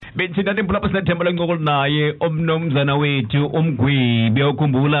Bethinathi mpulapho sinethemba lenqoko naye omnomzana wethu umgwibi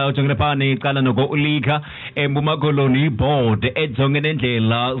okhumbula ujongene phane iqala noko uLiqour eMpuma Koloni board ejongene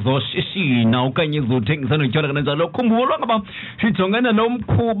nendlela zoshishina okanye izothengisa notywala kanjalo khumbula ngoba sijongene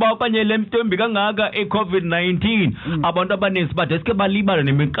nomkhuba okanye lemntombi kangaka eCovid-19 abantu abaninzi badeske balibala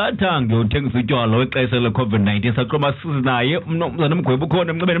nemiqathango yothengisa utywala wexesha leCovid-19 saqoma sinaye umnomzana umgwibi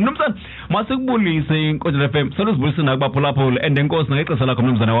ukhona emncebeni mnomzana masikubulise Inkonjane FM soluzibulise nakubaphulaphula endenkosi ngexesha lakho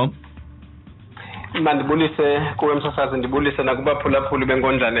mnomzana wam. Mandibulise kuwe msasazi ndibulise nakubaphulaphuli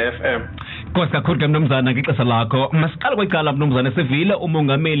beNkonjane FM. Nkosi kakhulu ke mnomzana ngexesha lakho. Masiqala kwicala mnomzana sivile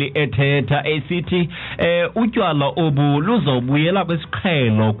umongameli ethetha esithi utywala obu luzobuyela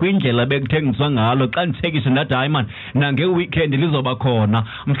kwisiqhelo kwindlela bekuthengiswa ngalo xa ndithekishe ndathi hayi man nange weekend lizoba khona.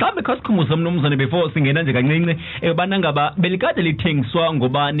 Mhlawumbe khasikhumbuza mnomzana before singena nje kancinci ubana ngaba belikade lithengiswa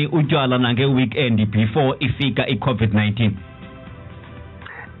ngobani utywala nange weekend before ifika iCovid-19.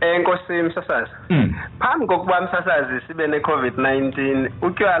 Enkosi msasazi. Phambi kokuba msasazi sibe neCovid-19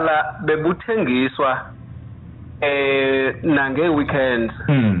 utywala bebuthengiswa nange weekends.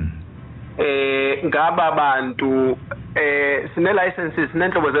 Ngaba bantu sine licenses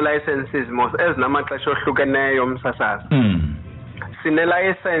sinenhlobo ze licenses ezinamaxesha ohlukeneyo msasazi. Sine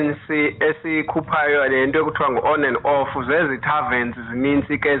license esikhuphayo lento ekuthiwa ngo-on and off zezi taverns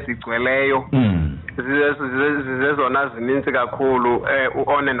zininzi ke zigcweleyo. Zizezona zininzi kakhulu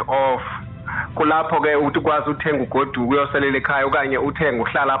u-on and off. Kulapho ke ukwazi uthenga ugoduka uyoselela ekhaya okanye uthenga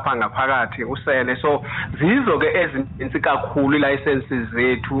uhlala apha ngaphakathi usele. So zizo ke ezininzi kakhulu ilicenses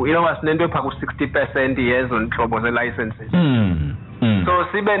zethu. Inoba sinento epha ku-60% yezo nhlobo ze-licenses. So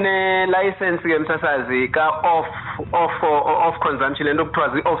sibe ne-license ke msasazi ka off consumption lento kuthiwa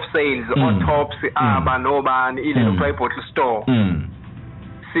zi-off sales, o-tops, aba nobani ile kuthiwa i-bottle store.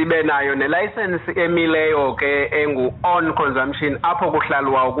 Sibe nayo ne-license emileyo ke engu-on consumption apho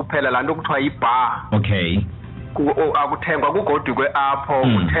kuhlalwa kuphela laa nto kuthiwa yi-bar. Okay. Akuthengwa kugodukwe apho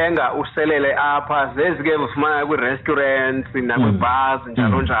uthenga uselele apha zezi ke ufumana kwi-restaurants nakwi-bars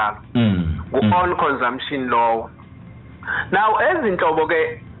njalo njalo. Ngu-on consumption lowo. Now ezinhlobo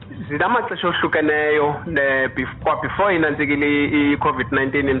ke zinamaxesha ohlukeneyo before inantikile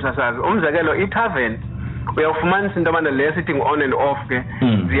i-COVID-19 emsasazi. Umzekelo i-tavern uyawufumanisa into abana le sithi ngu-on and off ke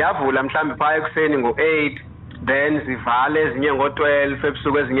ziyavula mhlawumbi phaya ekuseni ngo-8 then zivale ezinye ngo-12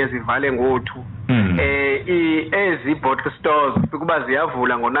 ebusuku ezinye zivale ngo-2. Ezi bottle stores kuba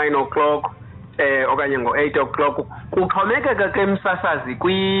ziyavula ngo-9 o'clock okanye ngo-8 o'clock. Kuxhomekeka ke msasazi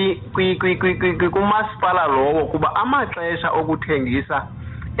kumasipala lowo kuba amaxesha okuthengisa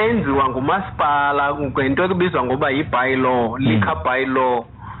enziwa ngumasipala ngento ekubizwa ngoba yi-bylaw, liquor bylaw.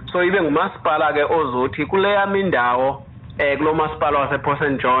 So ibe ngumasipala ke ozothi kule yami indawo kulo masipala wasePort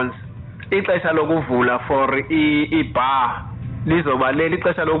St John's ixesha lokuvula for i-bar lizobaleli,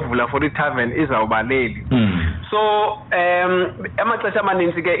 ixesha lokuvula for i-tavern izawubaleli. So amaxesha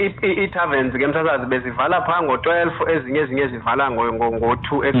amaninzi ke i-taverns ke msasazi bezivala phaa ngo-12 ezinye zivala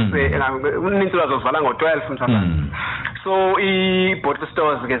ngo-2 ekuseni, uninzi lwazo zivala ngo-12 msasazi. So i-bottle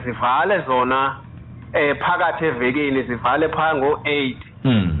stores ke zivale zona phakathi evekini zivale phaa ngo-8.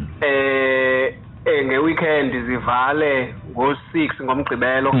 Nge-weekend zivale ngo-6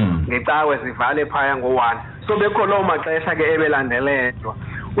 ngomgqibelo, ngecawe zivale phaya ngo-1. So bekho loo maxesha ke ebelandelelwa.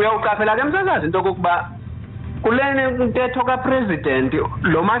 Uyawuqaphela ke msasazi into kokuba kule ntetho kapresident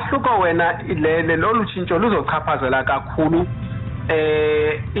lo mahluko wena lolu tshintsho luzochaphazela kakhulu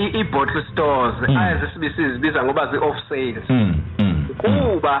i-bottle stores sizibiza ngoba zi-off sales.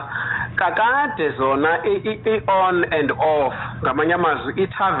 Kuba kakade zona i-on and off ngamanye amazwi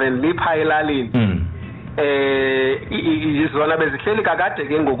i-tavern lipha elalini zona bezihleli kakade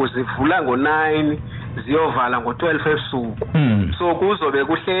ke ngoku zivula ngo-9 ziyovala ngo-12 ebusuku. So kuzobe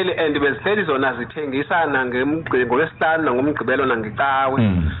kuhleli and bezihleli zona zithengisana ngolwesihlanu nangomgqibelo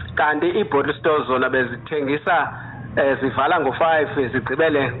nangecawe. Kanti i-bottle stores zona bezithengisa zivala ngo-5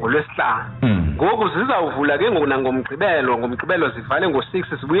 zigqibele ngolwesihlanu. Ngoku zizawuvula ke ngoku ngomgqibelo zivale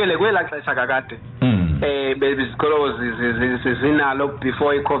ngo-6 zibuyele kwelaa xesha kakade bezikolo zinalo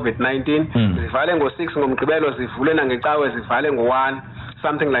before i-COVID-19 zivale ngo-6 ngomgqibelo zivule nangecawe zivale ngo-1,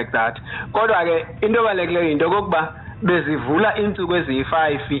 something like that. Kodwa ke into ebalulekileyo yinto kokuba bezivula iintsuku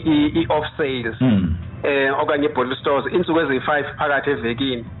eziyi-5 i-off sales okanye i-bottle stores iintsuku eziyi-5 phakathi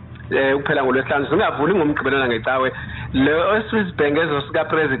evekini. Kuphela ngolwesihlanu zingavuli ngomgqibelo nangecawe. Lo esizibhengezo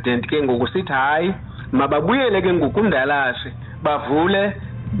sikapresident ke ngoku sithi hayi mababuyele ke ngoku undalashe bavule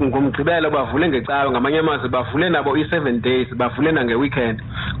ngomgqibelo bavule ngecawe, ngamanye amazwi bavule nabo i-7 days bavule nange-weekend.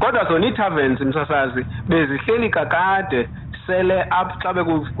 Kodwa zona ii-taverns msasazi bezihleli kakade sele up xa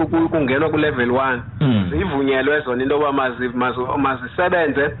bekungenwa ku-level 1 zivunyelwe zona into yoba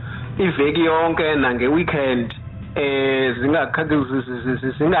mazisebenze iveki yonke nange-weekend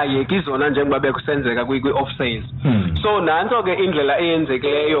zingayeki zona njengoba bekusenzeka kwi-off sales. So nanso-ke indlela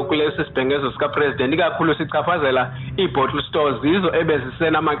eyenzekileyo kulesi sibhengezo sikapresident, ikakhulu sichaphazela ii-bottle stores, zizo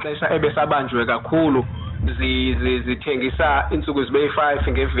ebezisenamaxesha ebesabanjwe kakhulu zithengisa insuku zibe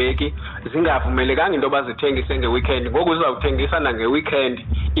 5 ngeveki, zingavumelekanga into bazithengise ngeweekend. Ngoku zizawuthengisa nangeweekend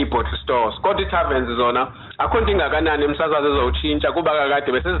ii-bottle stores. Kodwa ii-taverns zona akho nto ingakanani umsasazi ezowutshintsha, kuba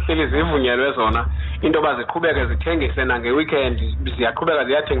kakade besezihleli zivunyelwe zona into baziqhubeke zithengise nangeweekend, ziyaqhubeka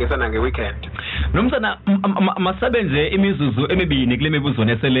ziyathengisa nangeweekend. Nomsana masabenze imizuzu emibini kule mibuzo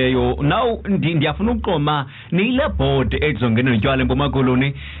neseleyo. Now ndiyafuna ukuqoma nile board ejongene notywala eMpuma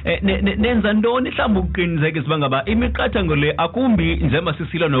Koloni, nenza ntoni mhlawumbi uqiniseka siba ngaba imiqathango le akumbi njengoba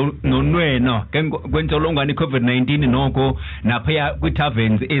sisila nonweno kwentsholongwane i-COVID-19 noko naphaya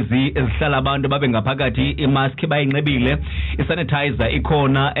kwi-taverns ezihlala abantu babe ngaphakathi, imask bayinxibile, isanitizer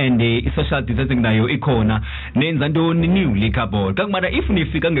ikhona and i-social distancing nayo ikhona. Nenza ntoni new Liqour board kakubana if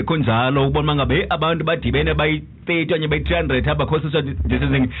nifika ngekho njalo ubona ngabe abantu badibene bayi-30 okanye bayi-300 abakho social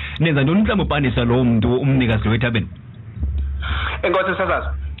distancing, nenza ntoni mhlawumbi upanisha lo mntu umnikazi wethaveni? Enkosi Msasazi,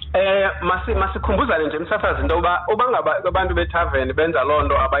 masikhumbuzane nje msasazi into uba ngaba abantu bethaveni benza loo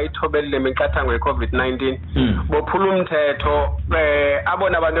nto abayithobelile imiqathango ye-COVID-19, bophula umthetho,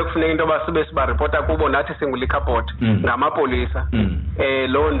 abona abantu ekufuneka into yoba sibe sibaripota kubo nathi singu-Liqour board ngamapolisa,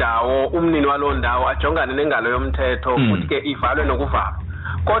 loo ndawo, umnini waloo ndawo ajongane nengalo yomthetho futhi ke ivalwe nokuvalwa.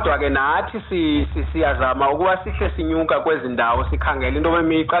 Kodwa ke nathi siyazama ukuba sihle sinyuka kwezi ndawo sikhangela into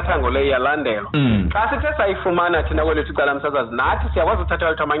bemiqathango le yalandelwa. Xa sithe sayifumana thina kwelethu icala msasazi, nathi siyakwazi uthatha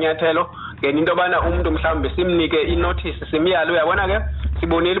wethu amanyathelo ngento yobana umuntu mhlawumbe simnike inotice, simyale, uyabona ke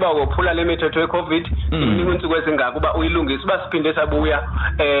sibonile uba ukophula le mithetho ye-COVID, simnika insuku ezingaka uba uyilungise. Uba siphinde sabuya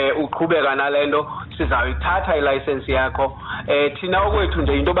uqhubeka nalento, sizawuyithatha ilayisensi yakho. Thina okwethu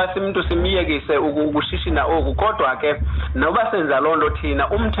nje into yoba simntu simiyekise ukushishina oku, kodwa ke noba senza loo nto thina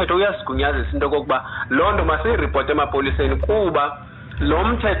umthetho uyasigunyazisa into kokuba loo nto masiyiripote emapoliseni, kuba lo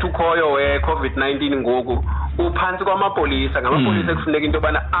mthetho ukhoyo we-COVID-19 ngoku uphantsi kwamapolisa. Ngamapolisa ekufuneka into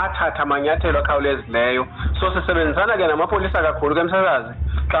yobana athathe amanyathelo akhawulezileyo. So sisebenzisana ke namapolisa kakhulu ke msasazi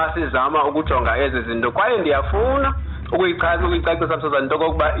xa sizama ukujonga ezi zinto, kwaye ndiyafuna ukuyicacisa msazana into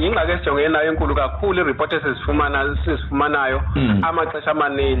kokuba yingxaki esijongene nayo enkulu kakhulu iripoti esizifumanayo amaxesha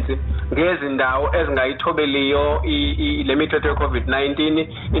amaninzi ngezi ndawo ezingayithobeliyo le mithetho ye-COVID-19.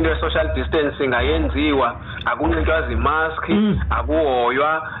 Into ye-social distancing ayenziwa, akunxitywa zimaski,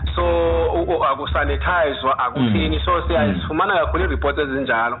 akuhoywa, so akusanithayizwa, akuthini. So siyazifumana kakhulu iiripoti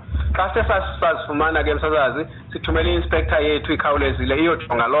ezinjalo. Xa sazifumana ke msasazi, sithumela i-inspector yethu ikhawulezile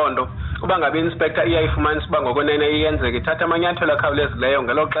iyojonga loo nto. Uba ngabe i-inspector iyayifumanisa uba ngokwenene iyenzeka, ithatha amanyathelo akhawulezileyo,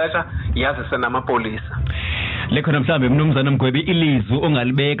 ngelo xesha yazise namapolisa. Lekhona mhlawumbe mnumzana Mgwebi, ilizwi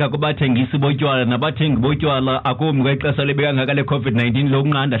ongalibeka kubathengisi botywala nabathengi botywala akumbi kwexesha libeka ngakale COVID-19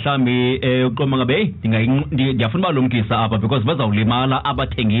 lokunqanda mhlawumbi uqoma ngabe ndiyafuna ubalumkisa apha because bazawulimala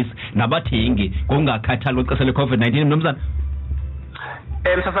abathengisi nabathengi ngokungakhathali kwexesha le-COVID-19 mnumzana.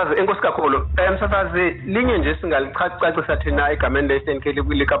 Msasazi, enkosi kakhulu. Msasazi, linye nje singalicacisa thina egameni le-SNK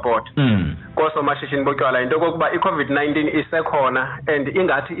kwi-Liqour board koosomashishini botywala into kokuba i-COVID-19 isekhona and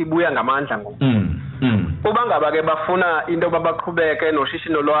ingathi ibuya ngamandla ngoku. Uba ngaba ke bafuna into babaqhubeke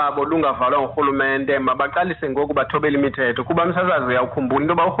noshishino lwabo lungavalwa ngurhulumente, mabaqalise ngoku bathobela imithetho, kuba msasazi uyawukhumbula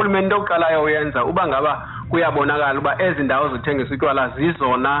into yoba urhulumente into yokuqalayo uyenza uba ngaba kuyabonakala uba ezi ndawo zithengisa utywala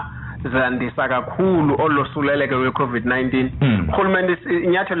zizona zandisa kakhulu olosuleleke we-COVID-19. Urhulumente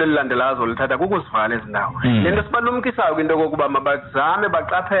inyathelo elilandelayo zolithatha kukuzivala ezi ndawo. Le nto sibalumkisayo kwinto kokuba mabazame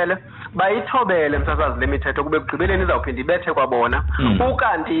baqaphele bayithobele msasazi le mithetho, kube kugqibeleni izawuphinda ibethe kwabona.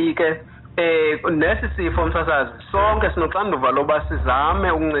 Ukanti ke nesi sifo msasazi sonke sinoxanduva loba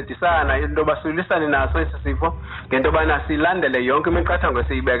sizame ukuncedisana into yoba silisane naso esi sifo ngento yobana silandele yonke imiqathango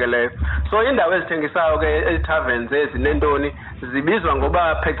esiyibekeleyo. So indawo ezithengisayo ke ezi-taverns ezinentoni zibizwa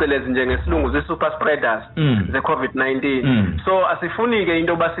ngoba phecelezi njengesilungu zii-super spreaders ze-COVID-19. So asifuni ke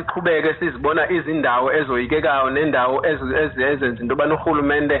into yoba siqhubeke sizibona izindawo ezoyikekayo nendawo ezenza into yobana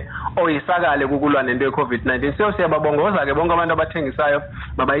urhulumente oyisakale kukulwa nento ye-COVID-19. So siyababongoza ke bonke abantu abathengisayo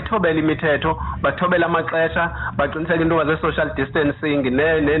mabayithobele imithetho, bathobela amaxesha, baqiniseke into ze-social distancing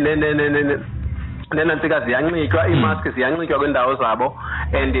nenantsika ziyanxitywa, iimaski ziyanxitywa kwindawo zabo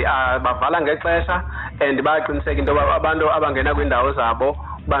and bavala ngexesha and bayaqiniseka into yoba abantu abangena kwindawo zabo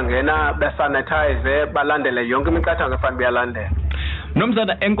bangena besanitize, balandele yonke imiqathango efanele beyalandela.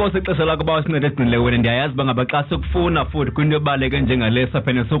 Nomzana, enkosi ixesha lakho uba usincede esigcinile wena. Ndiyayazi uba ngaba xa sikufuna futhi kwinto ebaluleke njengale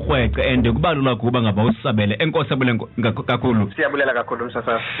saphene sikrweqe and kubalula kuba ngaba usabele. Enkosi abule kakhulu. Siyabulela kakhulu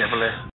msasazi, siyabulela.